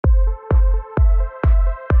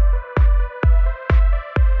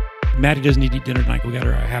Maddie doesn't need to eat dinner tonight. We got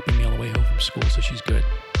her a Happy Meal on the way home from school, so she's good.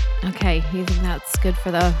 Okay, you think that's good for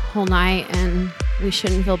the whole night, and we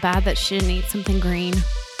shouldn't feel bad that she didn't eat something green?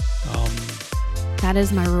 That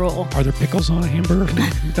is my rule. Are there pickles on a hamburger from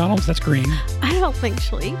McDonald's? That's green. I don't think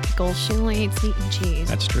she'll eat pickles. She only eats meat and cheese.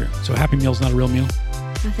 That's true. So Happy Meal's not a real meal?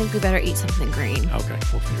 I think we better eat something green. Okay,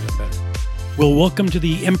 we'll figure it out better. Well, welcome to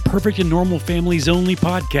the Imperfect and Normal Families Only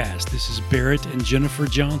podcast. This is Barrett and Jennifer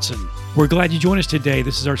Johnson. We're glad you joined us today.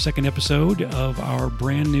 This is our second episode of our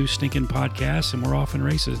brand new stinking podcast, and we're off and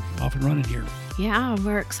running here. Yeah,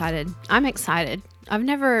 we're excited. I'm excited. I've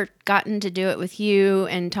never gotten to do it with you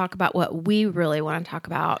and talk about what we really want to talk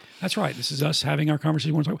about. That's right. This is us having our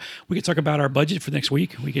conversation. We could talk about our budget for next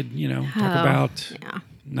week. We could, talk about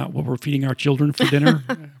not what we're feeding our children for dinner.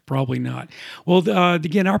 Probably not. Well,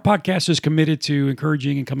 again, our podcast is committed to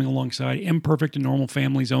encouraging and coming alongside imperfect and normal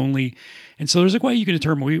families only. And so there's a way you can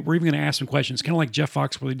determine. We're even going to ask some questions, kind of like Jeff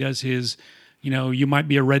Foxworthy does his, you might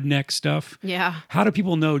be a redneck stuff. Yeah. How do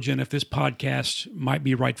people know, Jen, if this podcast might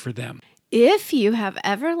be right for them? If you have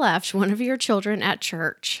ever left one of your children at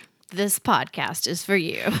church, this podcast is for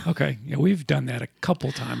you. Okay. Yeah, we've done that a couple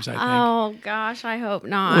times, I think. Oh, gosh, I hope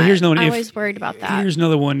not. Well, here's another one. I'm always worried about that. Here's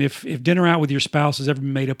another one. If dinner out with your spouse has ever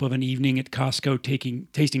been made up of an evening at Costco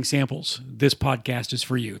tasting samples, this podcast is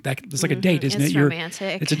for you. It's like a date, isn't it's it?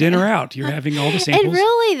 Romantic. It's a dinner out. You're having all the samples. And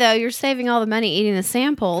really, though, you're saving all the money eating the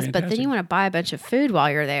samples, Fantastic. but then you want to buy a bunch of food while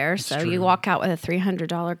you're there, so true. you walk out with a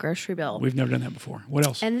 $300 grocery bill. We've never done that before. What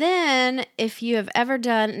else? And then, if you have ever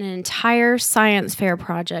done an entire science fair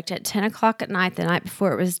project at 10 o'clock at night, the night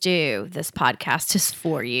before it was due, this podcast is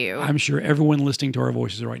for you. I'm sure everyone listening to our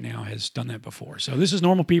voices right now has done that before. So this is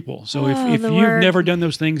normal people. So if you've never done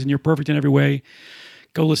those things and you're perfect in every way,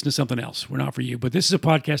 go listen to something else. We're not for you. But this is a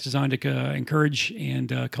podcast designed to encourage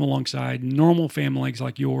and come alongside normal families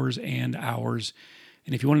like yours and ours.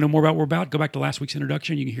 And if you want to know more about what we're about, go back to last week's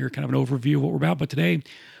introduction. You can hear kind of an overview of what we're about. But today,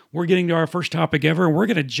 we're getting to our first topic ever. And we're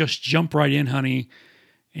going to just jump right in, honey,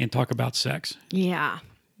 and talk about sex. Yeah.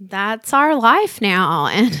 That's our life now,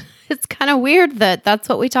 and it's kind of weird that that's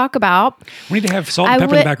what we talk about. We need to have salt and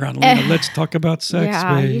pepper in the background. Let's talk about sex,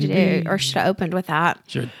 yeah, baby. you do, or should have opened with that.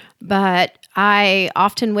 Should. But I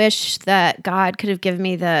often wish that God could have given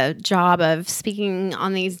me the job of speaking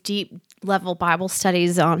on these deep level Bible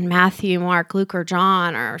studies on Matthew, Mark, Luke, or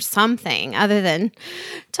John, or something other than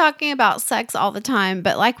talking about sex all the time.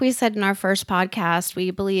 But like we said in our first podcast,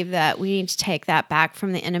 we believe that we need to take that back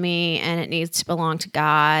from the enemy, and it needs to belong to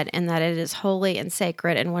God, and that it is holy and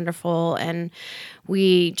sacred and wonderful. And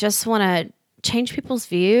we just want to change people's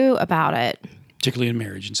view about it. Particularly in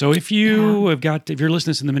marriage. And so if you're listening to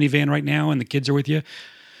this in the minivan right now and the kids are with you,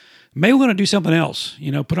 maybe we want to do something else.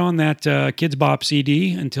 Put on that Kids Bop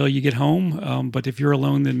CD until you get home. But if you're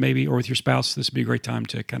alone, then maybe, or with your spouse, this would be a great time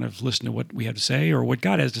to kind of listen to what we have to say or what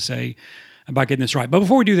God has to say about getting this right. But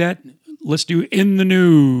before we do that, let's do In the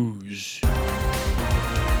News.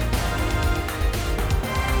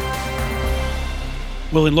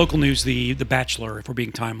 Well, in local news, the Bachelor, if we're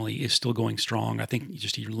being timely, is still going strong. I think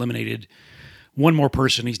he eliminated one more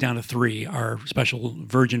person. He's down to 3, our special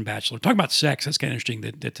virgin bachelor. Talking about sex, that's kind of interesting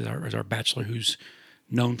that our bachelor who's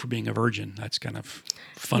known for being a virgin. That's kind of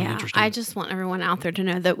fun and interesting. I just want everyone out there to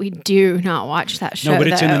know that we do not watch that show, but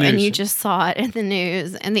it's in the news. And you just saw it in the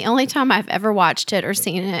news. And the only time I've ever watched it or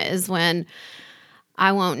seen it is when,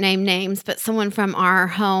 I won't name names, but someone from our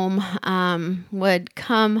home would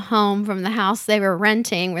come home from the house they were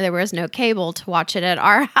renting where there was no cable to watch it at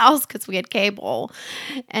our house because we had cable.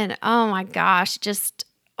 And oh my gosh,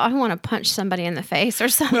 I want to punch somebody in the face or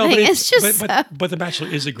something. Well, but The Bachelor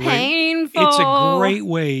is a great painful. It's a great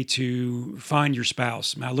way to find your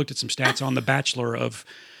spouse. I looked at some stats on The Bachelor of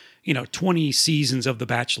 20 seasons of The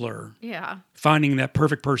Bachelor. Yeah. Finding that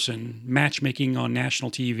perfect person, matchmaking on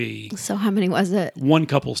national TV. So how many was it? One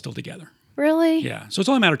couple still together. Really? Yeah. So it's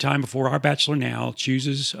only a matter of time before our Bachelor now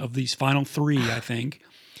chooses of these final 3, I think,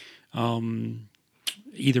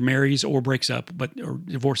 either marries or breaks up, or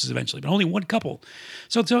divorces eventually. But only one couple.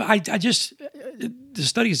 So I just, the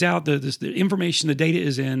study's out, the information, the data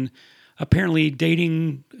is in. Apparently,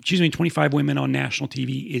 choosing 25 women on national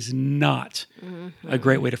TV is not a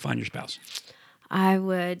great way to find your spouse. I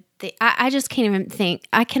just can't even think.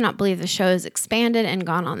 I cannot believe the show has expanded and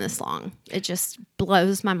gone on this long. It just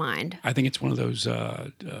blows my mind. I think it's one of those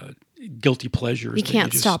guilty pleasures. You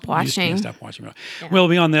can't stop watching. You just can't stop watching. Yeah. Well,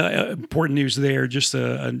 beyond the important news there, just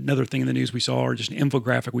another thing in the news we saw, or just an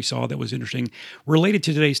infographic we saw that was interesting, related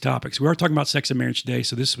to today's topics. We are talking about sex and marriage today,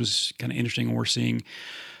 so this was kind of interesting, and we're seeing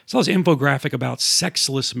saw this infographic about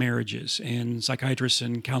sexless marriages, and psychiatrists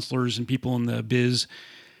and counselors and people in the biz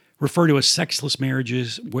refer to a sexless marriage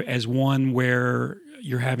as one where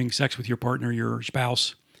you're having sex with your partner, your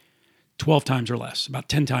spouse, 12 times or less, about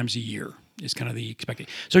 10 times a year is kind of the expected.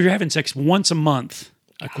 So if you're having sex once a month,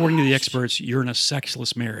 according to the experts, you're in a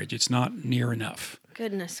sexless marriage. It's not near enough.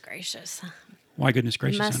 Goodness gracious. Why goodness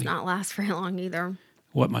gracious, It must honey? not last very long either.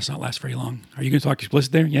 What must not last very long? Are you going to talk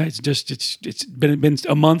explicit there? Yeah, it's been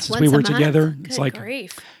a month since we Once a were month? together. Good It's like,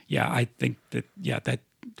 grief. yeah, I think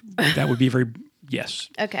that would be very, yes.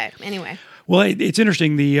 Okay, anyway. Well, it's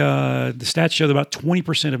interesting. The stats show that about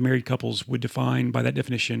 20% of married couples would define, by that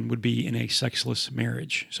definition, would be in a sexless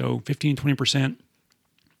marriage. So 15-20%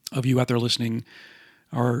 of you out there listening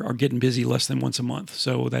are getting busy less than once a month.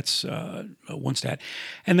 So that's one stat.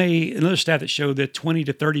 And another stat that showed that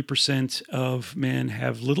 20-30% of men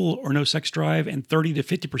have little or no sex drive, and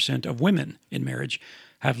 30-50% of women in marriage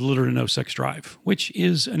have little or no sex drive, which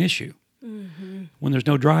is an issue. Mm-hmm. When there's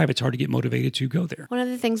no drive, it's hard to get motivated to go there. One of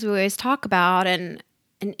the things we always talk about, and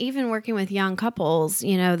even working with young couples,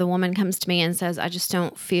 the woman comes to me and says, I just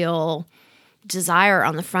don't feel desire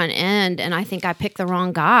on the front end, and I think I picked the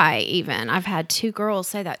wrong guy. Even I've had 2 girls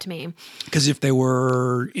say that to me. Because if they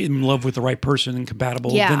were in love with the right person and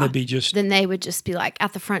compatible, then they would just be like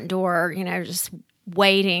at the front door, just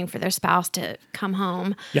waiting for their spouse to come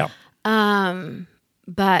home. Yeah.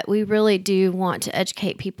 But we really do want to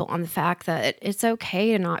educate people on the fact that it's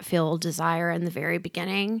okay to not feel desire in the very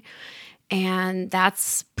beginning. And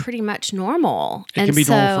that's pretty much normal. It can be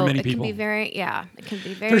normal for many people. It can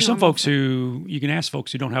be very There's some normal folks you can ask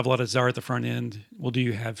folks who don't have a lot of desire at the front end, well, do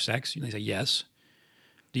you have sex? And they say, yes.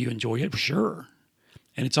 Do you enjoy it? Sure.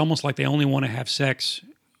 And it's almost like they only want to have sex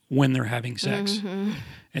when they're having sex. Mm-hmm.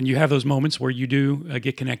 And you have those moments where you do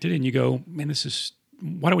get connected and you go, man,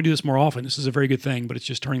 why don't we do this more often? This is a very good thing, but it's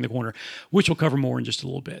just turning the corner, which we'll cover more in just a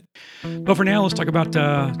little bit. But for now, let's talk about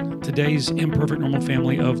today's imperfect normal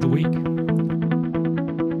family of the week.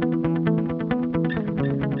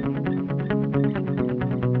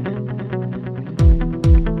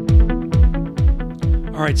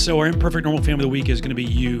 All right, so our imperfect normal family of the week is going to be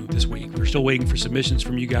you this week. We're still waiting for submissions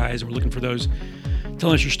from you guys. We're looking for those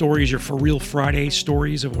telling us your stories, your For Real Friday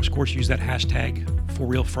stories. Of course, use that hashtag For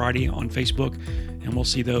Real Friday on Facebook, and we'll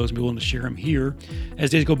see those and be willing to share them here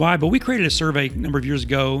as days go by. But we created a survey a number of years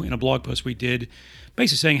ago in a blog post we did,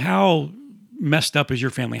 basically saying how messed up is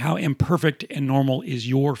your family? How imperfect and normal is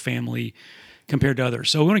your family compared to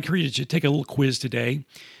others? So we want to encourage you to take a little quiz today.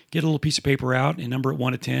 Get a little piece of paper out and number it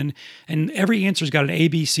 1 to 10. And every answer's got an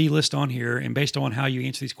ABC list on here. And based on how you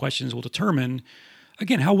answer these questions will determine,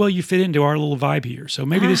 again, how well you fit into our little vibe here. So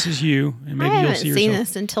maybe this is you, and maybe you'll see yourself. I haven't seen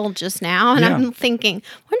this until just now, and I'm thinking,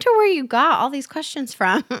 wonder where you got all these questions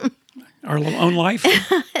from. Our own life?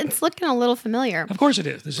 It's looking a little familiar. Of course it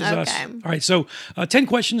is. This is us. All right, so 10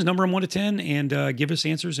 questions, number them 1 to 10, and give us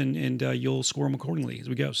answers, and you'll score them accordingly as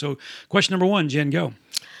we go. So question number 1, Jen, go.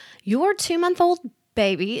 Your 2-month-old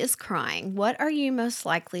baby is crying. What are you most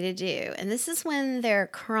likely to do? And this is when they're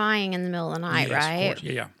crying in the middle of the night, yes, right? Of course.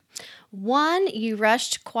 Yeah. 1, you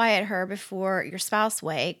rush to quiet her before your spouse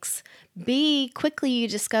wakes. B, quickly you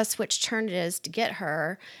discuss which turn it is to get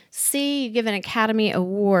her. C, you give an Academy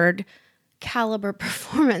Award caliber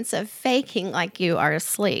performance of faking like you are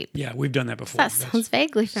asleep. Yeah, we've done that before. That sounds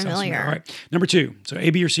vaguely familiar. All right. Number 2. So A,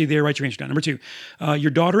 B, or C there. Write your answer down. Number 2.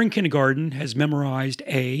 Your daughter in kindergarten has memorized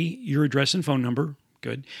A, your address and phone number.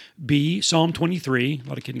 Good. B, Psalm 23. A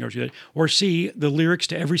lot of kindergartens do that. Or C, the lyrics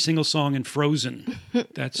to every single song in Frozen.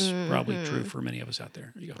 That's probably true for many of us out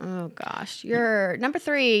there. There you go. Oh, gosh. Your number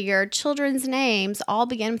 3, your children's names all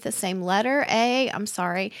begin with the same letter. A, I'm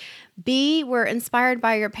sorry. B, were inspired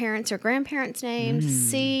by your parents' or grandparents' names.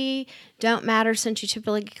 C, don't matter since you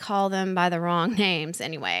typically call them by the wrong names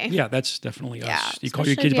anyway. Yeah, that's definitely us. Yeah, you call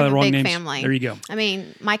your kids by the wrong names. Family. There you go. I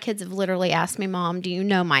mean, my kids have literally asked me, Mom, do you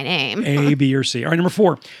know my name? A, B, or C. All right, number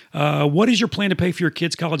 4. What is your plan to pay for your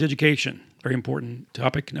kids' college education? Very important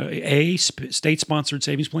topic. A, state-sponsored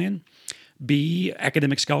savings plan. B,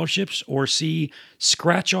 academic scholarships. Or C,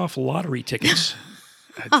 scratch-off lottery tickets.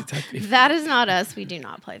 That is not us. We do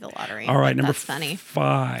not play the lottery. All right, number That's funny.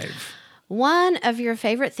 5. One of your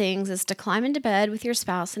favorite things is to climb into bed with your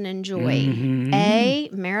spouse and enjoy A,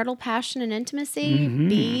 marital passion and intimacy,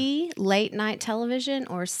 B, late night television,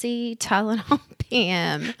 or C, Tylenol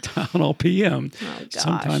PM. Tylenol PM. Oh, gosh.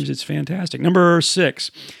 Sometimes it's fantastic. Number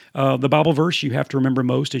 6, the Bible verse you have to remember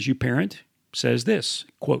most as you parent says this,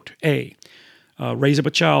 quote, A, raise up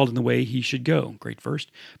a child in the way he should go. Great verse.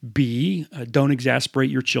 B, don't exasperate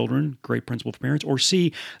your children. Great principle for parents. Or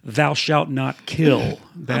C, thou shalt not kill.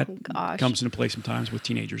 That comes into play sometimes with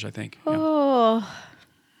teenagers, I think. Oh,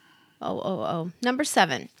 Number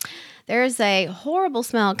 7. There is a horrible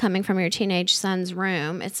smell coming from your teenage son's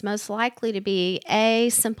room. It's most likely to be A,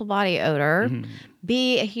 simple body odor,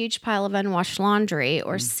 B, a huge pile of unwashed laundry,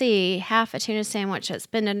 or C, half a tuna sandwich that's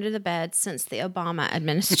been under the bed since the Obama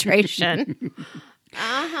administration.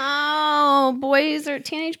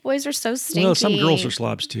 Teenage boys are so stinky. Well, some girls are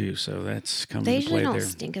slobs too, so that's comes into play there. They don't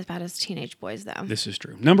stink as bad as teenage boys, though. This is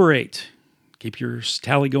true. Number 8. Keep your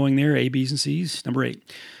tally going there, A, B's, and C's. Number 8.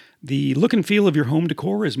 The look and feel of your home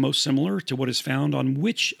decor is most similar to what is found on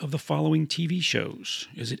which of the following TV shows?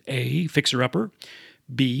 Is it A, Fixer Upper,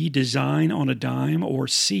 B, Design on a Dime, or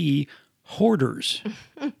C, Hoarders?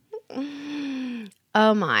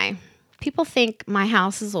 Oh, my. People think my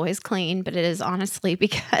house is always clean, but it is honestly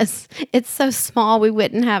because it's so small we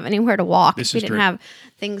wouldn't have anywhere to walk if we didn't have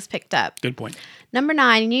things picked up. Good point. Number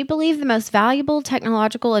 9, you believe the most valuable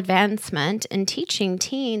technological advancement in teaching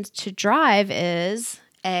teens to drive is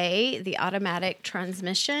A, the automatic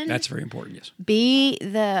transmission. That's very important, yes. B,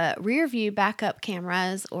 the rear view backup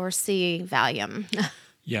cameras, or C, Valium.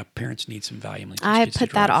 Yeah, parents need some Valium. I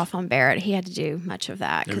put that off on Barrett. He had to do much of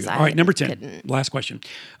that. All right, number 10, last question.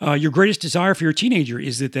 Your greatest desire for your teenager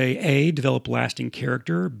is that they, A, develop lasting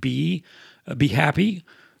character, B, be happy,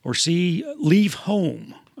 or C, leave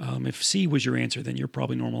home. If C was your answer, then you're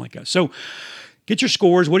probably normal like us. So get your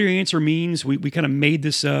scores. What your answer means. We kind of made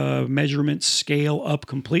this measurement scale up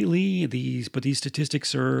completely. But these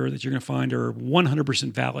statistics that you're going to find are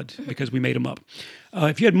 100% valid because we made them up.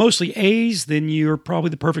 If you had mostly A's, then you're probably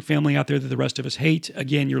the perfect family out there that the rest of us hate.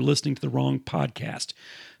 Again, you're listening to the wrong podcast.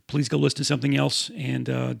 Please go listen to something else and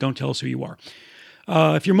don't tell us who you are.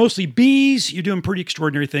 If you're mostly B's, you're doing pretty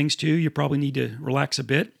extraordinary things too. You probably need to relax a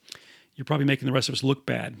bit. You're probably making the rest of us look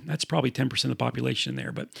bad. That's probably 10% of the population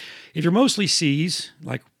there. But if you're mostly C's,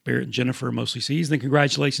 like Barrett and Jennifer are mostly C's, then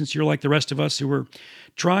congratulations. You're like the rest of us who are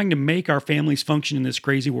trying to make our families function in this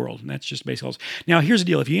crazy world. And that's just basically all. Now, here's the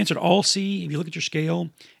deal. If you answered all C, if you look at your scale,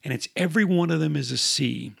 and it's every one of them is a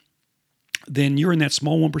C, then you're in that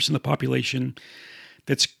small 1% of the population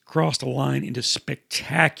that's crossed a line into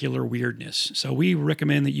spectacular weirdness. So we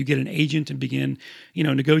recommend that you get an agent and begin,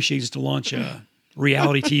 negotiations to launch a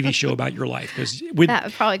reality TV show about your life, because that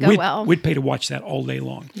would probably go well. We'd pay to watch that all day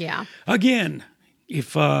long. Yeah. Again,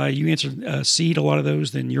 if you answer C to a lot of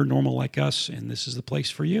those, then you're normal like us, and this is the place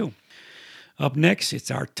for you. Up next,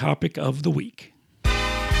 it's our topic of the week.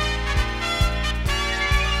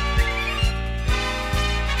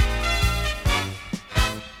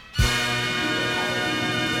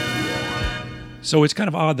 So it's kind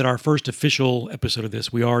of odd that our first official episode of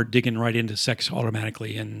this, we are digging right into sex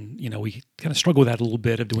automatically. And, we kind of struggle with that a little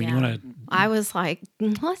bit of doing, you want to... I was like,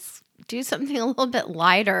 let's do something a little bit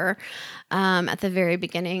lighter at the very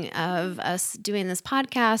beginning of us doing this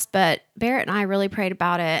podcast. But Barrett and I really prayed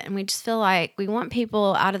about it. And we just feel like we want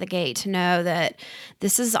people out of the gate to know that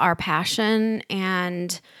this is our passion,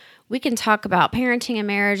 and we can talk about parenting and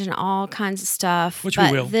marriage and all kinds of stuff. Which we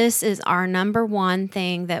will. This is our number one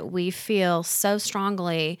thing that we feel so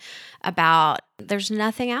strongly about. There's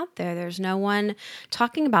nothing out there. There's no one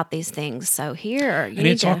talking about these things. So here, and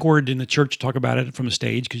it's awkward in the church to talk about it from a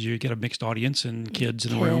stage because you get a mixed audience and kids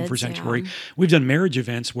in the room for sanctuary. Yeah. We've done marriage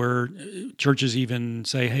events where churches even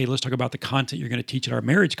say, hey, let's talk about the content you're going to teach at our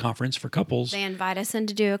marriage conference for couples. They invite us in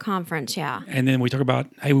to do a conference, yeah. And then we talk about,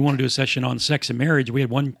 hey, we want to do a session on sex and marriage. We had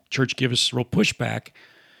one church give us real pushback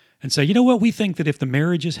and say, you know what, we think that if the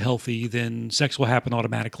marriage is healthy, then sex will happen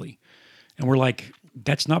automatically. And we're like,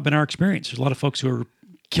 that's not been our experience. There's a lot of folks who are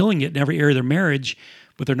killing it in every area of their marriage,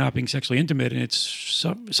 but they're not being sexually intimate, and it's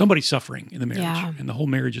somebody's suffering in the marriage, and the whole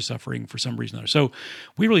marriage is suffering for some reason or other. So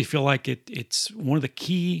we really feel like it's one of the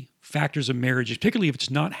key factors of marriage, particularly if it's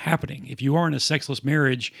not happening. If you are in a sexless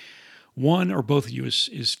marriage, one or both of you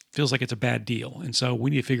feels like it's a bad deal. And so we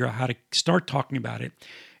need to figure out how to start talking about it,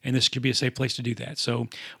 and this could be a safe place to do that. So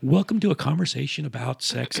welcome to a conversation about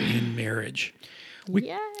sex in marriage.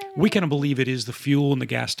 We kind of believe it is the fuel in the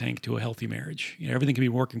gas tank to a healthy marriage. Everything can be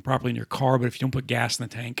working properly in your car, but if you don't put gas in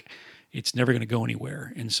the tank, it's never going to go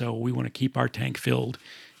anywhere. And so we want to keep our tank filled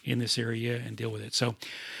in this area and deal with it. So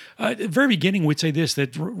at the very beginning, we'd say this,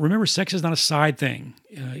 that remember, sex is not a side thing.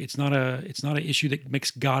 It's not an issue that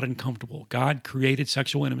makes God uncomfortable. God created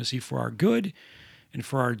sexual intimacy for our good and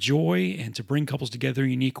for our joy and to bring couples together in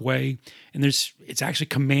a unique way. And it's actually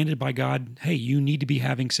commanded by God, hey, you need to be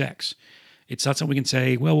having sex. It's not something we can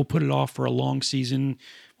say, well, we'll put it off for a long season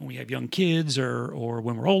when we have young kids or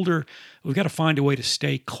when we're older. We've got to find a way to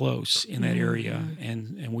stay close in that area.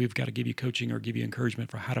 And we've got to give you coaching or give you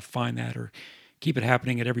encouragement for how to find that or keep it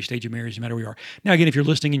happening at every stage of marriage, no matter where you are. Now, again, if you're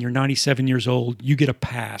listening and you're 97 years old, you get a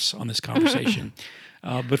pass on this conversation.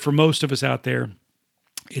 But for most of us out there,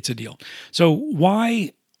 it's a deal. So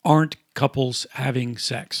why aren't couples having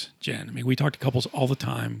sex, Jen? I mean, we talk to couples all the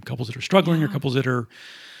time, couples that are struggling or couples that are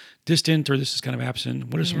distant or this is kind of absent.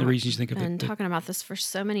 What are some of the reasons you think of it? I've been talking about this for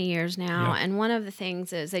so many years now. And one of the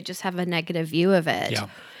things is they just have a negative view of it. Yeah.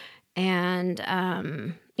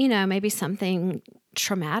 And, maybe something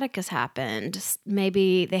traumatic has happened.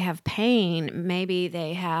 Maybe they have pain. Maybe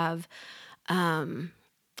they have,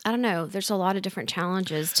 I don't know. There's a lot of different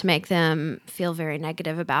challenges to make them feel very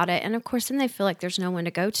negative about it. And of course, then they feel like there's no one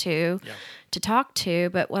to go to talk to.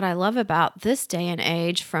 But what I love about this day and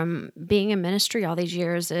age from being in ministry all these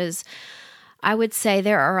years is I would say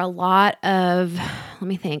there are a lot of,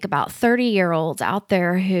 about 30-year-olds out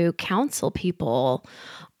there who counsel people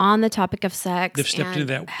on the topic of sex. They've stepped into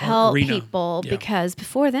that help arena. People because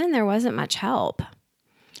before then there wasn't much help.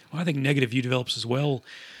 Well, I think negative view develops as well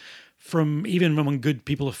from even among good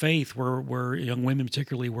people of faith, where young women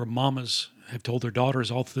particularly, where mamas have told their daughters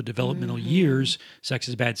all through the developmental years, sex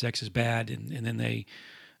is bad, and then they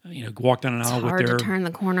walk down an aisle with their turn the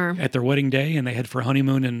corner at their wedding day, and they head for a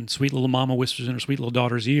honeymoon, and sweet little mama whispers in her sweet little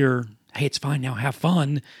daughter's ear, "Hey, it's fine now, have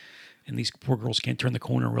fun." And these poor girls can't turn the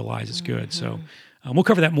corner and realize it's good. So we'll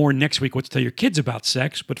cover that more next week, what to tell your kids about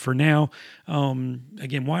sex. But for now,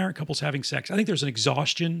 again, why aren't couples having sex? I think there's an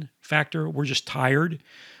exhaustion factor. We're just tired.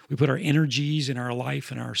 We put our energies and our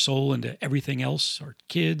life and our soul into everything else, our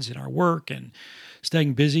kids and our work and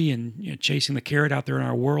staying busy and chasing the carrot out there in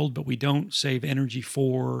our world, but we don't save energy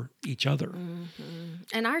for each other.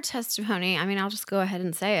 And our testimony, I'll just go ahead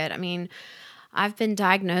and say it. I've been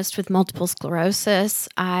diagnosed with multiple sclerosis.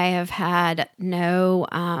 I have had no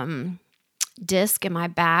disc in my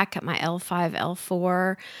back at my L5,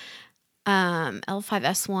 L4,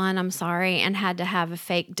 L5S1, and had to have a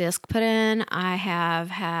fake disc put in. I have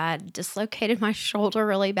had dislocated my shoulder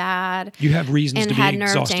really bad. You have reasons to be exhausted. And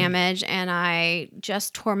had nerve damage, and I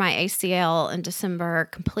just tore my ACL in December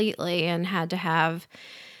completely and had to have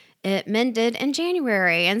it mended in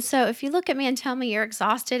January. And so if you look at me and tell me you're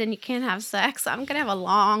exhausted and you can't have sex, I'm going to have a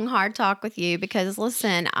long, hard talk with you because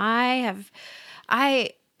listen,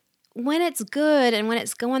 when it's good and when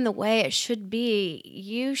it's going the way it should be,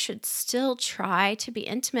 you should still try to be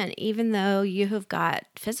intimate, even though you have got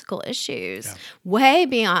physical issues way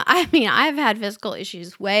beyond. I've had physical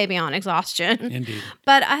issues way beyond exhaustion. Indeed.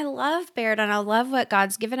 But I love Barrett and I love what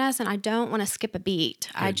God's given us, and I don't want to skip a beat.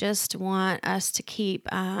 Good. I just want us to keep,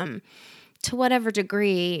 to whatever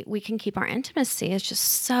degree we can keep our intimacy. It's just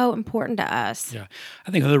so important to us. Yeah. I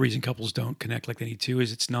think another reason couples don't connect like they need to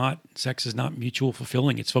is sex is not mutual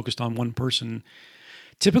fulfilling. It's focused on one person,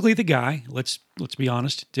 typically the guy. Let's be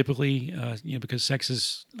honest. Typically, because sex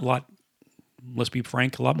is let's be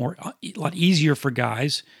frank, a lot easier for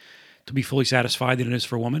guys to be fully satisfied than it is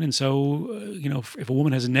for a woman. And so, if a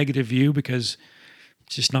woman has a negative view because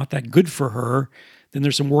it's just not that good for her, then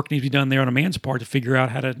there's some work needs to be done there on a man's part to figure out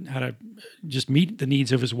how to just meet the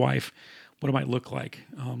needs of his wife, what it might look like.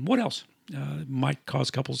 What else might cause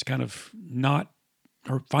couples to kind of not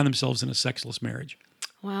or find themselves in a sexless marriage?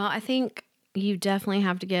 Well, I think you definitely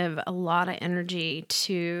have to give a lot of energy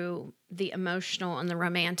to the emotional and the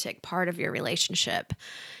romantic part of your relationship.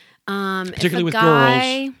 Particularly with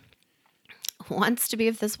girls. Wants to be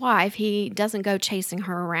with his wife, he doesn't go chasing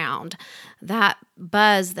her around. That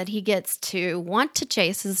buzz that he gets to want to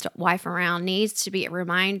chase his wife around needs to be a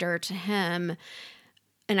reminder to him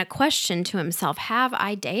and a question to himself. Have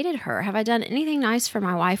I dated her? Have I done anything nice for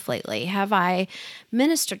my wife lately? Have I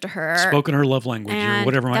ministered to her? Spoken her love language or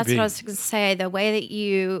whatever it might be. That's what I was going to say. The way that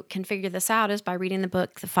you can figure this out is by reading the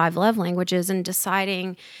book, The 5 Love Languages, and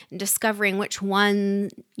discovering which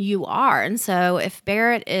one you are. And so if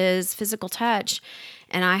Barrett is physical touch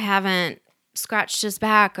and I haven't scratched his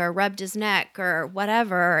back or rubbed his neck or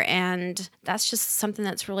whatever, and that's just something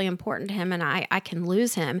that's really important to him, and I can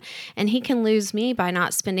lose him, and he can lose me by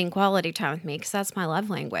not spending quality time with me because that's my love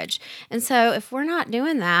language. And so if we're not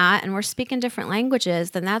doing that and we're speaking different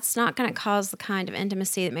languages, then that's not going to cause the kind of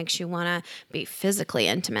intimacy that makes you want to be physically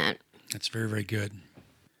intimate. That's very, very good.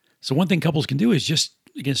 So one thing couples can do is just,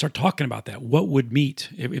 again, start talking about that. What would meet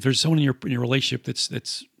if there's someone in your relationship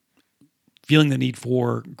that's feeling the need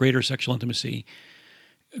for greater sexual intimacy?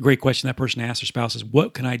 A great question that person asks their spouse is,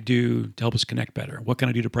 what can I do to help us connect better? What can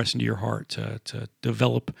I do to press into your heart to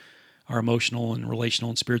develop our emotional and relational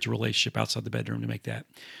and spiritual relationship outside the bedroom to make that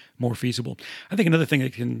more feasible? I think another thing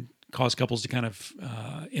that can cause couples to kind of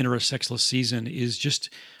enter a sexless season is just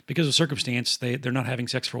because of circumstance, they're not having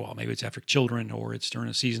sex for a while. Maybe it's after children, or it's during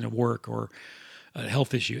a season of work, or a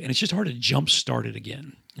health issue, and it's just hard to jumpstart it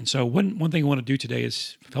again. And so one thing I want to do today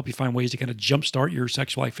is help you find ways to kind of jumpstart your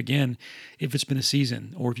sexual life again if it's been a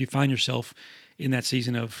season, or if you find yourself in that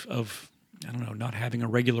season of I don't know, not having a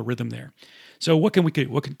regular rhythm there. So what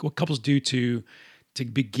couples do to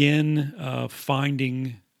begin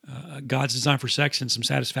finding God's design for sex and some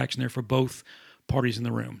satisfaction there for both parties in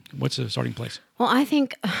the room? What's a starting place? Well, I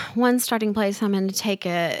think one starting place, I'm going to take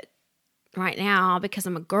it right now because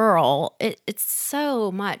I'm a girl. It's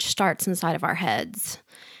so much starts inside of our heads.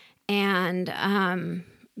 And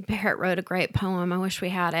Barrett wrote a great poem. I wish we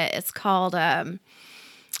had it. It's called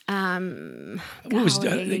what was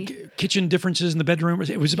kitchen differences in the bedroom?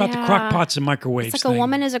 It was about the crock pots and microwaves. It's like a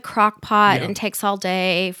woman is a crock pot and takes all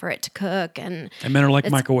day for it to cook, and men are like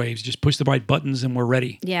microwaves. Just push the right buttons and we're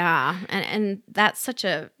ready. Yeah, and that's such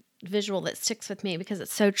a visual that sticks with me because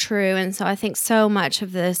it's so true. And so I think so much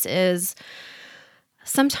of this is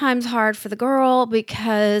sometimes hard for the girl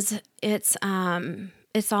because it's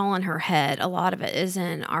all in her head. A lot of it is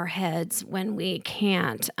in our heads when we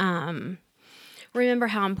can't remember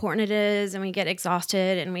how important it is, and we get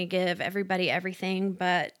exhausted and we give everybody everything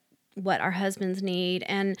but what our husbands need.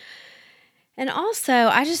 And also,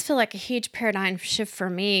 I just feel like a huge paradigm shift for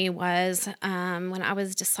me was when I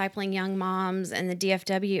was discipling young moms in the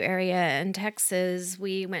DFW area in Texas.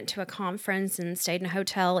 We went to a conference and stayed in a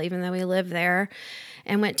hotel, even though we lived there,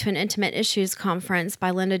 and went to an intimate issues conference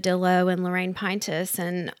by Linda Dillow and Lorraine Pintus.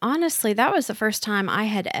 And honestly, that was the first time I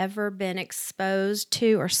had ever been exposed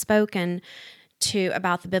to or spoken to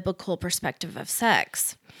about the biblical perspective of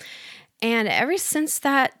sex. And ever since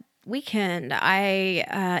that weekend,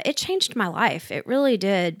 it changed my life. It really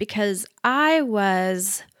did, because I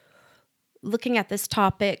was looking at this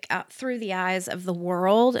topic through the eyes of the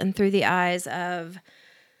world and through the eyes of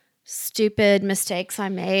stupid mistakes I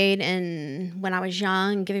made and when I was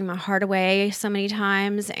young, giving my heart away so many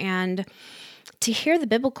times. And to hear the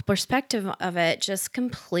biblical perspective of it just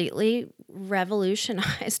completely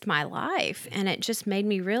revolutionized my life. And it just made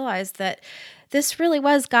me realize that this really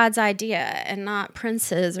was God's idea and not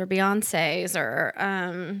Prince's or Beyonce's or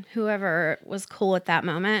whoever was cool at that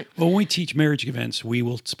moment. Well, when we teach marriage events, we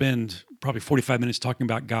will spend probably 45 minutes talking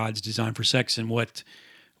about God's design for sex and what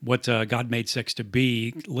God made sex to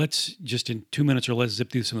be. Let's just in 2 minutes or less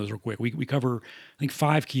zip through some of those real quick. We cover, I think,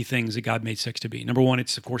 5 key things that God made sex to be. Number one,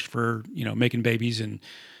 it's of course for making babies and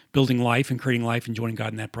building life and creating life and joining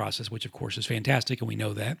God in that process, which of course is fantastic, and we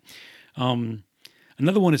know that.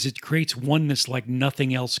 Another one is it creates oneness like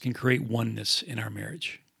nothing else can create oneness in our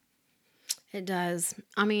marriage. It does.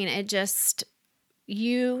 I mean,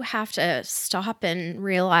 you have to stop and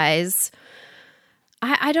realize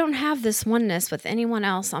I don't have this oneness with anyone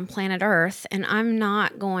else on planet Earth, and I don't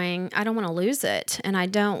want to lose it, and I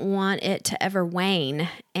don't want it to ever wane,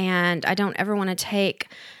 and I don't ever want to take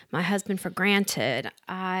my husband for granted.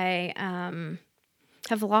 I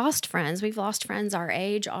have lost friends. We've lost friends our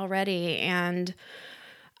age already, and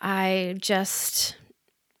I just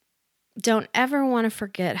don't ever want to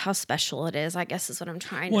forget how special it is, I guess is what I'm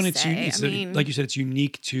trying to say. Like you said, it's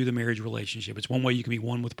unique to the marriage relationship. It's one way you can be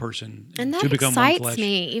one with a person and that to become one excites flesh.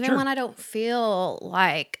 me, even when I don't feel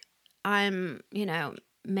like I'm,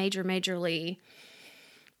 majorly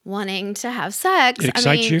wanting to have sex. It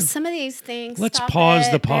excites you? Some of these things. Let's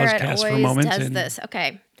pause the podcast for a moment.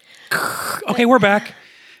 Okay. Okay, we're back.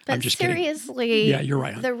 But I'm just seriously, kidding. Yeah, you're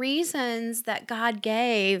right. The reasons that God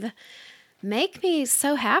gave make me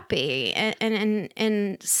so happy, and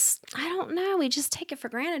I don't know, we just take it for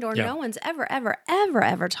granted, or no one's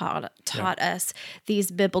ever taught us these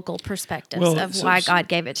biblical perspectives of why God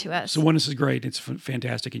gave it to us. So oneness is great. It's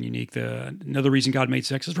fantastic and unique. Another reason God made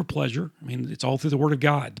sex is for pleasure. I mean, it's all through the Word of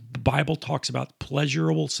God. The Bible talks about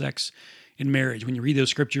pleasurable sex in marriage. When you read those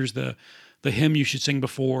scriptures, the hymn you should sing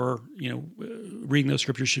before, reading those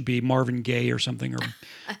scriptures should be Marvin Gaye or something. Or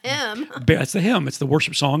a hymn. That's the hymn. It's the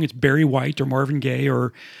worship song. It's Barry White or Marvin Gaye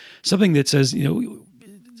or something that says,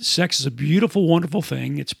 sex is a beautiful, wonderful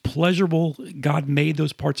thing. It's pleasurable. God made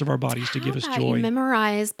those parts of our bodies to give us joy. You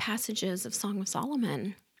memorize passages of Song of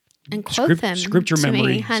Solomon and quote them. Scripture to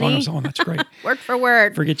memory, me, honey. Song of Solomon. That's great. Word for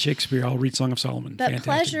word. Forget Shakespeare. I'll read Song of Solomon. But fantastic.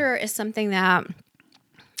 Pleasure is something that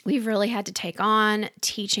we've really had to take on,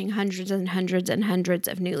 teaching hundreds and hundreds and hundreds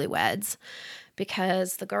of newlyweds,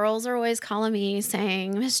 because the girls are always calling me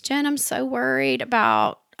saying, Miss Jen, I'm so worried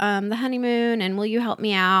about the honeymoon, and will you help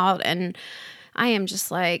me out? And I am just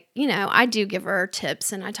like, I do give her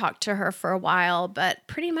tips and I talk to her for a while, but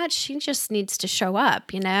pretty much she just needs to show up,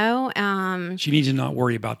 She needs to not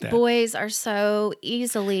worry about that. Boys are so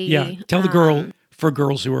easily... Yeah, tell the girl, for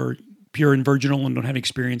girls who are pure and virginal and don't have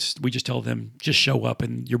experience, we just tell them, just show up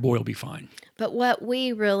and your boy will be fine. But what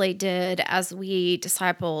we really did as we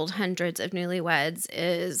discipled hundreds of newlyweds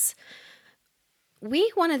is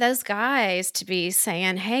we wanted those guys to be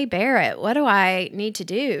saying, hey, Barrett, what do I need to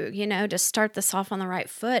do, to start this off on the right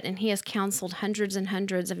foot? And he has counseled hundreds and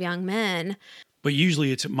hundreds of young men. But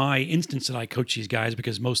usually it's my instance that I coach these guys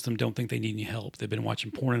because most of them don't think they need any help. They've been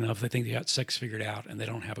watching porn enough. They think they got sex figured out and they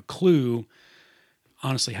don't have a clue,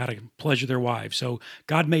 honestly, how to pleasure their wives. So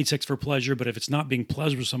God made sex for pleasure, but if it's not being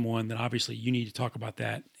pleasure for someone, then obviously you need to talk about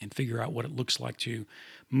that and figure out what it looks like to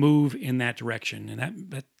move in that direction. And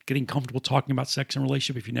that getting comfortable talking about sex and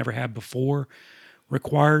relationship, if you never have before,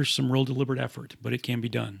 requires some real deliberate effort, but it can be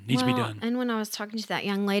done. Needs to be done. And when I was talking to that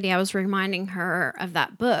young lady, I was reminding her of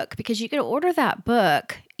that book because you could order that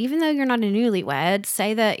book, even though you're not a newlywed.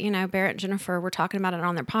 Say that, Barrett and Jennifer were talking about it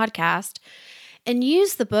on their podcast, and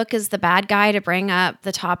use the book as the bad guy to bring up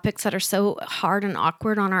the topics that are so hard and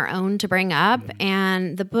awkward on our own to bring up. Mm-hmm.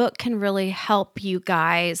 And the book can really help you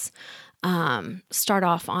guys start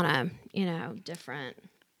off on a, different.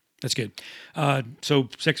 That's good. So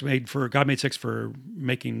God made sex for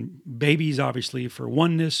making babies, obviously, for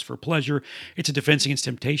oneness, for pleasure. It's a defense against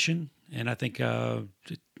temptation. And I think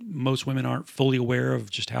most women aren't fully aware of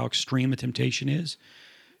just how extreme the temptation is.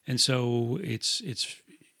 And so it's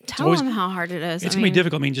Tell them how hard it is. It's going to be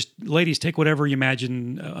difficult. I mean, just ladies, take whatever you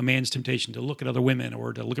imagine a man's temptation to look at other women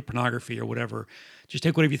or to look at pornography or whatever. Just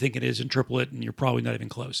take whatever you think it is and triple it, and you're probably not even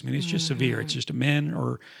close. I mean, it's just severe. It's just men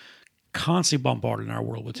are constantly bombarded in our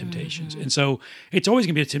world with temptations. And so it's always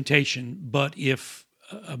going to be a temptation, but if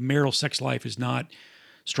a marital sex life is not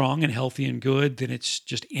strong and healthy and good, then it's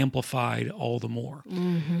just amplified all the more.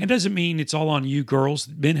 It doesn't mean it's all on you girls.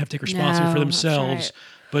 Men have to take responsibility for themselves.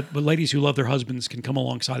 Right. But ladies who love their husbands can come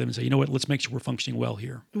alongside them and say, you know what, let's make sure we're functioning well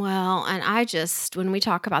here. Well, and when we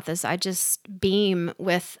talk about this, I just beam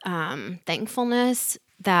with thankfulness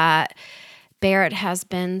that Barrett has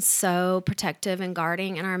been so protective and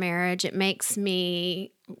guarding in our marriage. It makes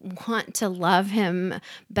me want to love him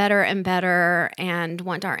better and better and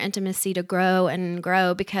want our intimacy to grow and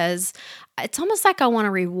grow because it's almost like I want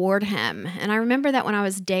to reward him. And I remember that when I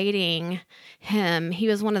was dating him, he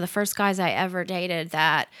was one of the first guys I ever dated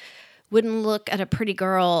that wouldn't look at a pretty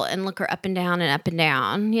girl and look her up and down,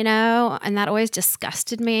 and that always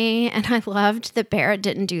disgusted me. And I loved that Barrett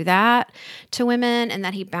didn't do that to women and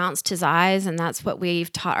that he bounced his eyes, and that's what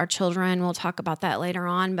we've taught our children. We'll talk about that later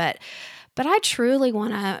on, but I truly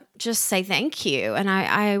want to just say thank you, and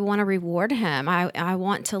I want to reward him. I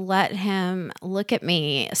want to let him look at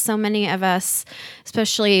me. So many of us,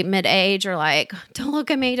 especially mid-age, are like, don't look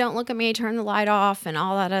at me, turn the light off, and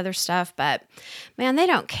all that other stuff. But man, they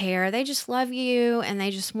don't care. They just love you, and they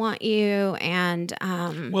just want you. And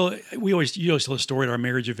well, you always tell a story at our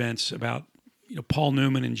marriage events about Paul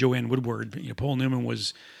Newman and Joanne Woodward. Paul Newman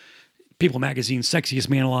was People Magazine's sexiest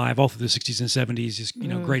man alive all through the 60s and 70s. He's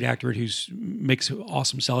great actor who makes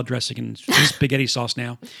awesome salad dressing and spaghetti sauce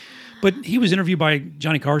now. But he was interviewed by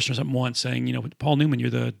Johnny Carson or something once saying, Paul Newman,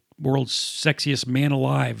 you're the world's sexiest man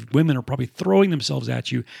alive. Women are probably throwing themselves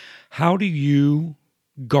at you. How do you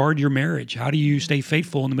guard your marriage? How do you stay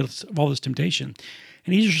faithful in the middle of all this temptation?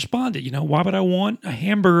 And he just responded, why would I want a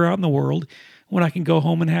hamburger out in the world when I can go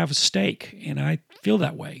home and have a steak? And I feel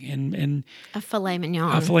that way. And a filet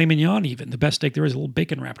mignon. A filet mignon even. The best steak there is, a little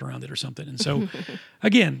bacon wrapped around it or something. And so,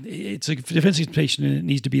 again, it's a defensive temptation, and it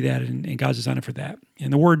needs to be that, and God's designed it for that.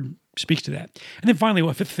 And the Word speaks to that. And then finally,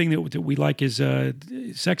 a fifth thing that we like is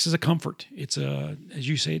sex is a comfort. It's as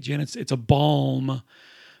you say it, Jen, it's a balm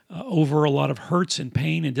over a lot of hurts and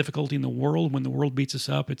pain and difficulty in the world. When the world beats us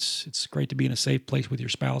up, it's great to be in a safe place with your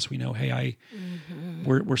spouse. We know, hey,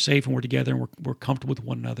 we're safe and we're together and we're comfortable with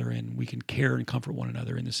one another, and we can care and comfort one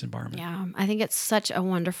another in this environment. Yeah, I think it's such a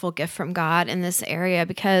wonderful gift from God in this area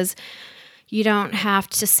because you don't have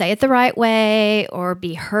to say it the right way or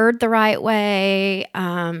be heard the right way.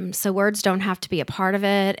 So words don't have to be a part of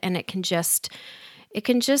it, and it can just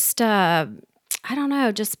I don't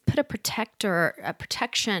know, just put a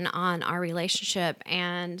protection on our relationship.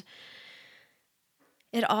 And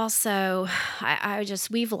it also,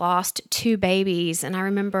 we've lost 2 babies. And I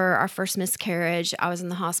remember our first miscarriage, I was in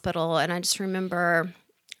the hospital, and I just remember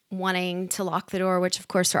wanting to lock the door, which of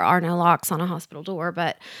course there are no locks on a hospital door,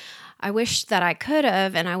 but I wish that I could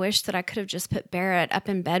have, and I wish that I could have just put Barrett up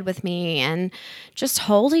in bed with me and just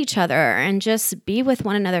hold each other and just be with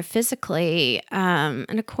one another physically.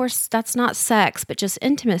 And of course, that's not sex, but just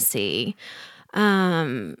intimacy.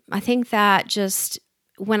 I think that just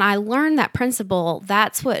when I learned that principle,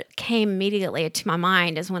 that's what came immediately to my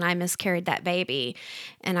mind is when I miscarried that baby.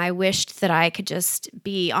 And I wished that I could just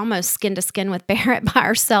be almost skin to skin with Barrett by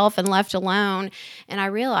herself and left alone. And I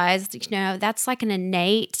realized, that's like an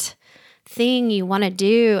innate thing you want to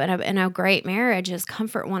do in a great marriage is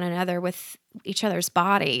comfort one another with each other's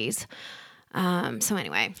bodies. So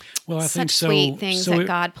anyway, well, I think so. Sweet things that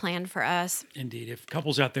God planned for us. Indeed. If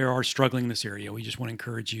couples out there are struggling in this area, we just want to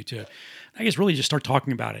encourage you to, I guess, really just start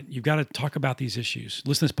talking about it. You've got to talk about these issues.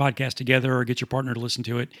 Listen to this podcast together or get your partner to listen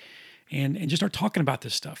to it and just start talking about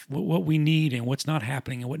this stuff, what we need and what's not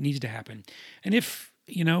happening and what needs to happen. And if,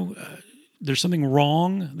 there's something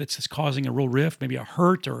wrong that's causing a real rift, maybe a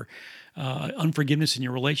hurt or unforgiveness in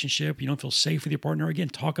your relationship, you don't feel safe with your partner, again,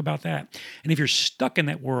 talk about that. And if you're stuck in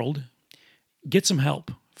that world, get some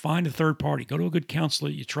help. Find a third party. Go to a good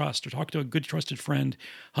counselor you trust or talk to a good trusted friend,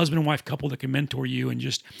 husband and wife couple that can mentor you and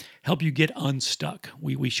just help you get unstuck.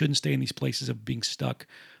 We shouldn't stay in these places of being stuck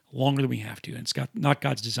longer than we have to. And it's not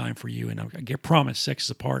God's design for you. And I promise sex is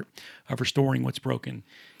a part of restoring what's broken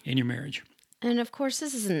in your marriage. And of course,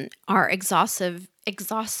 this isn't our exhaustive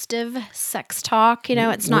sex talk.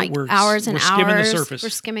 It's not hours and hours. Skimming the surface. We're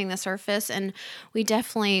skimming the surface, and we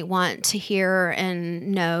definitely want to hear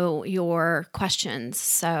and know your questions.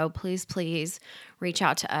 So please reach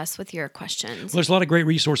out to us with your questions. Well, there's a lot of great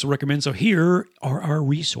resources to recommend. So here are our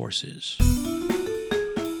resources.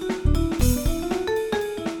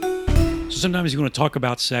 Sometimes you want to talk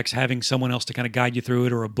about sex, having someone else to kind of guide you through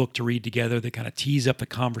it or a book to read together that kind of tease up the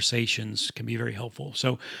conversations can be very helpful.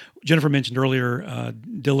 So Jennifer mentioned earlier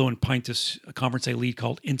Dillow and Pintus, a conference they lead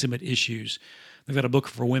called Intimate Issues. They've got a book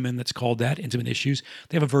for women that's called that, Intimate Issues.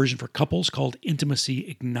 They have a version for couples called Intimacy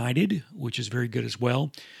Ignited, which is very good as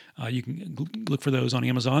well. You can look for those on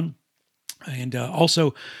Amazon. And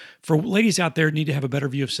also, for ladies out there who need to have a better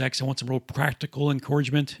view of sex and want some real practical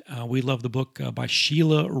encouragement, we love the book by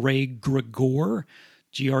Sheila Ray Gregor,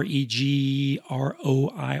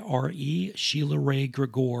 Gregoire, Sheila Ray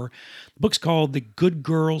Gregor. The book's called The Good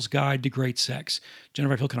Girl's Guide to Great Sex.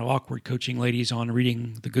 Jennifer, I feel kind of awkward coaching ladies on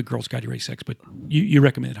reading The Good Girl's Guide to Great Sex, but you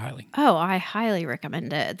recommend it highly. Oh, I highly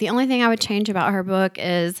recommend it. The only thing I would change about her book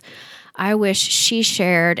is I wish she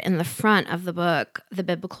shared in the front of the book the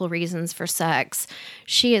biblical reasons for sex.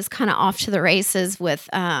 She is kind of off to the races with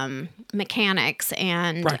mechanics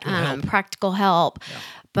and practical help. Yeah.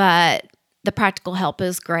 But the practical help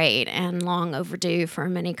is great and long overdue for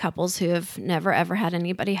many couples who have never, ever had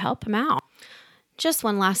anybody help them out. Just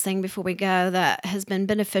one last thing before we go that has been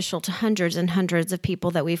beneficial to hundreds and hundreds of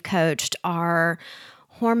people that we've coached are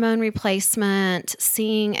hormone replacement,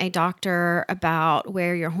 seeing a doctor about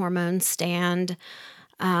where your hormones stand.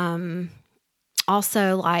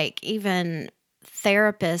 Also, like even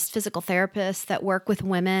physical therapists that work with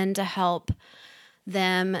women to help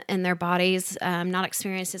them and their bodies not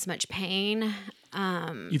experience as much pain.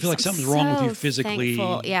 You feel like something's wrong with you physically.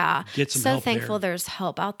 Thankful, yeah. Get some help. So thankful there's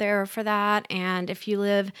help out there for that. And if you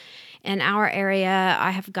live in our area,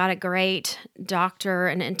 I have got a great doctor,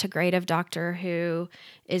 an integrative doctor who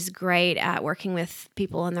is great at working with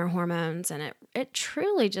people and their hormones. And it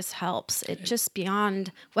truly just helps. It's just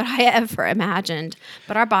beyond what I ever imagined.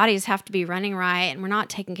 But our bodies have to be running right, and we're not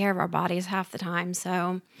taking care of our bodies half the time.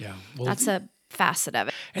 So that's a facet of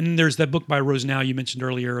it. And there's that book by Rose Now you mentioned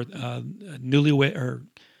earlier, Newlywed, or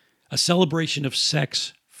A Celebration of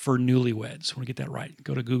Sex for Newlyweds. I want to get that right.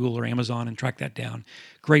 Go to Google or Amazon and track that down.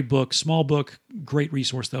 Great book, small book, great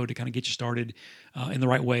resource though to kind of get you started in the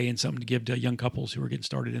right way and something to give to young couples who are getting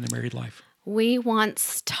started in their married life. We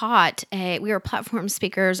once we were platform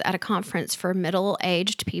speakers at a conference for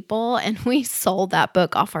middle-aged people, and we sold that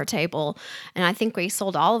book off our table. And I think we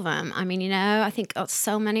sold all of them. I mean, I think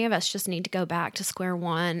so many of us just need to go back to square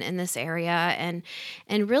one in this area and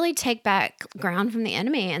really take back ground from the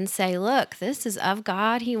enemy and say, look, this is of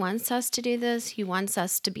God. He wants us to do this. He wants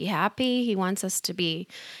us to be happy. He wants us to be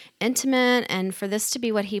intimate, and for this to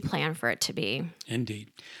be what he planned for it to be. Indeed.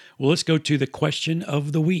 Well, let's go to the question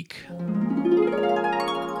of the week.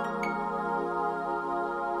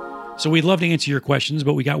 So we'd love to answer your questions,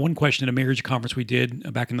 but we got one question at a marriage conference we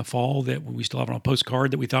did back in the fall that we still have on a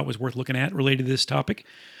postcard that we thought was worth looking at related to this topic.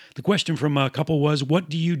 The question from a couple was, what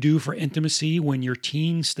do you do for intimacy when your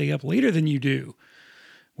teens stay up later than you do?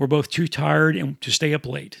 We're both too tired and to stay up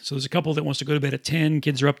late. So there's a couple that wants to go to bed at 10,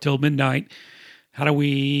 kids are up till midnight. How do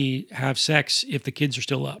we have sex if the kids are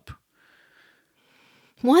still up?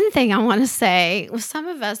 One thing I want to say, some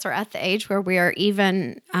of us are at the age where we are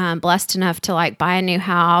even blessed enough to like buy a new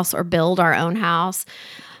house or build our own house.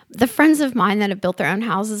 The friends of mine that have built their own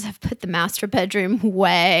houses have put the master bedroom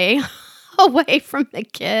way away from the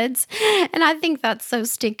kids. And I think that's so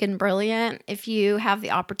stinking brilliant. If you have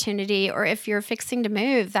the opportunity or if you're fixing to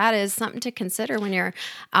move, that is something to consider when you're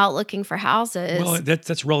out looking for houses. Well,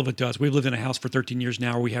 that's relevant to us. We've lived in a house for 13 years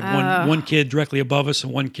now. We have one kid directly above us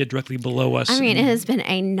and one kid directly below us. I mean, it has been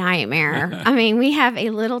a nightmare. I mean, we have a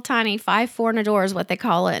little tiny 5'4" door is what they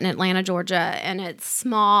call it in Atlanta, Georgia, and it's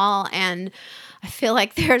small, and I feel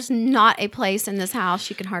like there's not a place in this house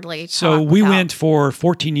you can hardly talk So we without. went for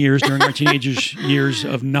 14 years during our teenagers' years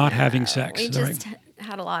of not having sex. We just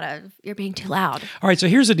had a lot of, you're being too loud. All right, so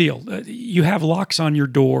here's the deal. You have locks on your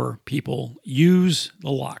door, people. Use the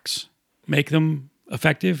locks. Make them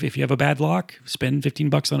effective. If you have a bad lock, spend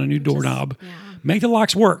 $15 on a new doorknob. Make the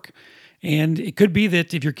locks work. And it could be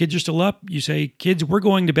that if your kids are still up, you say, kids, we're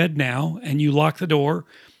going to bed now, and you lock the door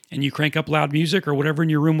and you crank up loud music or whatever in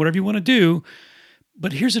your room, whatever you want to do.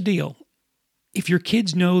 But here's the deal. If your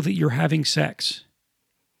kids know that you're having sex,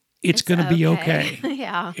 it's going to be okay.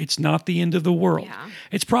 Yeah. It's not the end of the world. Yeah.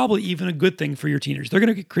 It's probably even a good thing for your teenagers. They're going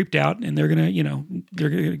to get creeped out and they're going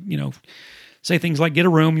to, say things like get a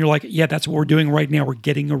room. You're like, yeah, that's what we're doing right now. We're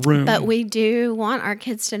getting a room. But we do want our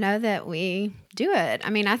kids to know that we do it.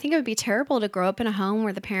 I mean, I think it would be terrible to grow up in a home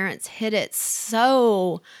where the parents hid it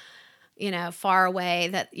so far away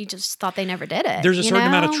that you just thought they never did it. There's a certain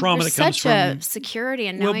amount of trauma that comes from such a security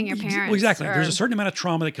in knowing your parents. Well, exactly. There's a certain amount of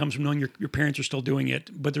trauma that comes from knowing your parents are still doing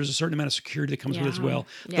it, but there's a certain amount of security that comes with it as well.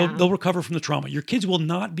 They'll recover from the trauma. Your kids will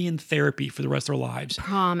not be in therapy for the rest of their lives.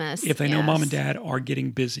 Promise. If they know mom and dad are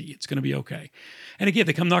getting busy, it's going to be okay. And again, if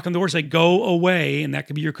they come knock on the door and say, go away, and that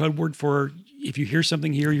could be your code word for if you hear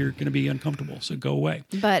something here, you're going to be uncomfortable, so go away.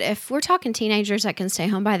 But if we're talking teenagers that can stay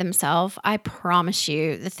home by themselves, I promise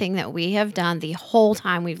you the thing that we have done the whole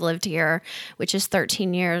time we've lived here, which is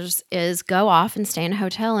 13 years, is go off and stay in a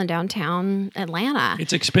hotel in downtown Atlanta.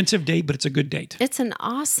 It's an expensive date, but it's a good date. It's an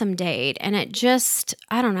awesome date, and it just,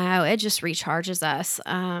 I don't know, it just recharges us.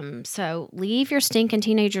 So leave your stinking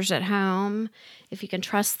teenagers at home. If you can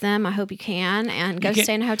trust them, I hope you can, and go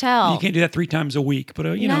stay in a hotel. You can't do that 3 times a week, but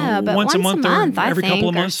but once a month or every couple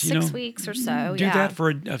of months, 6 weeks or so. Do that for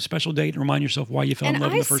a special date and remind yourself why you fell in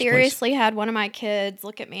love in the first place. I seriously had one of my kids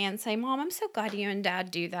look at me and say, "Mom, I'm so glad you and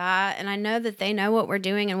Dad do that, and I know that they know what we're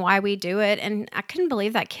doing and why we do it." And I couldn't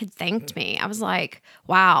believe that kid thanked me. I was like,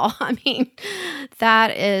 "Wow!" I mean,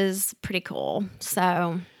 that is pretty cool.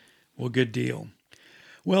 So, well, good deal.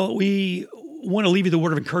 Well, we want to leave you the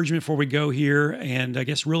word of encouragement before we go here. And I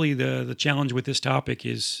guess really the challenge with this topic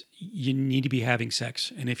is you need to be having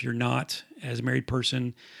sex. And if you're not, as a married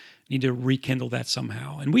person, you need to rekindle that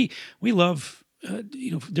somehow. And we love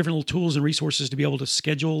different little tools and resources to be able to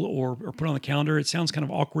schedule or put on the calendar. It sounds kind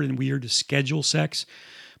of awkward and weird to schedule sex,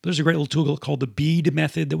 but there's a great little tool called the bead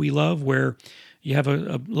method that we love, where you have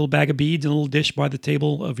a little bag of beads and a little dish by the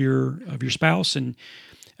table of your spouse, and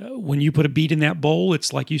when you put a bead in that bowl,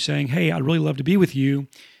 it's like you saying, hey, I'd really love to be with you.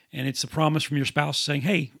 And it's a promise from your spouse saying,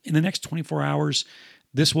 hey, in the next 24 hours,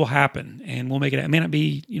 this will happen and we'll make it. It may not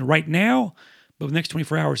be right now, but the next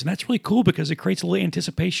 24 hours. And that's really cool because it creates a little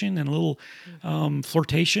anticipation and a little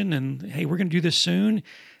flirtation. And hey, we're going to do this soon.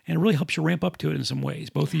 And it really helps you ramp up to it in some ways.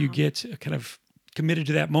 Both of you get kind of committed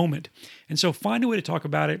to that moment. And so find a way to talk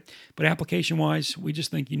about it. But application-wise, we just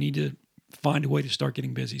think you need to find a way to start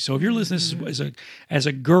getting busy. So if you're listening as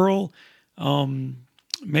a girl,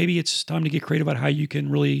 maybe it's time to get creative about how you can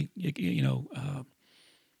really,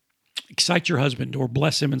 excite your husband or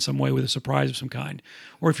bless him in some way with a surprise of some kind.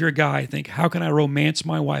 Or if you're a guy, think, how can I romance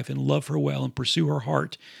my wife and love her well and pursue her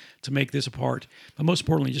heart to make this a part? But most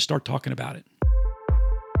importantly, just start talking about it.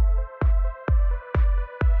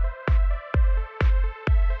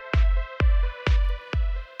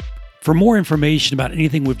 For more information about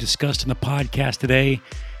anything we've discussed in the podcast today,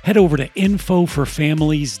 head over to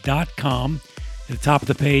infoforfamilies.com. At the top of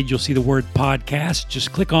the page, you'll see the word podcast.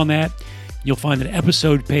 Just click on that. You'll find an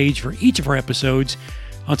episode page for each of our episodes.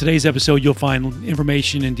 On today's episode, you'll find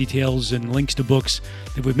information and details and links to books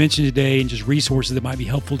that we've mentioned today and just resources that might be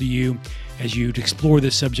helpful to you as you explore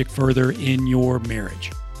this subject further in your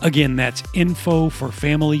marriage. Again, that's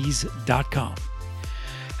infoforfamilies.com.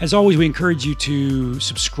 As always, we encourage you to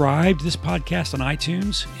subscribe to this podcast on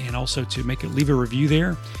iTunes and also to leave a review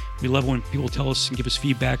there. We love when people tell us and give us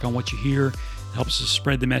feedback on what you hear. It helps us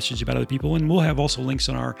spread the message about other people. And we'll have also links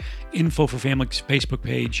on our Info for Families Facebook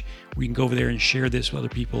page where you can go over there and share this with other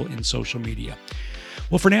people in social media.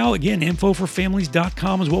 Well, for now, again,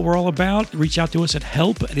 infoforfamilies.com is what we're all about. Reach out to us at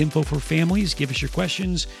help@infoforfamilies. Give us your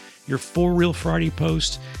questions, your For Real Friday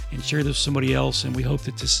post, and share this with somebody else. And we hope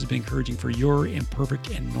that this has been encouraging for your imperfect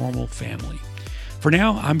and normal family. For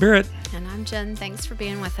now, I'm Barrett. And I'm Jen. Thanks for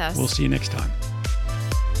being with us. We'll see you next time.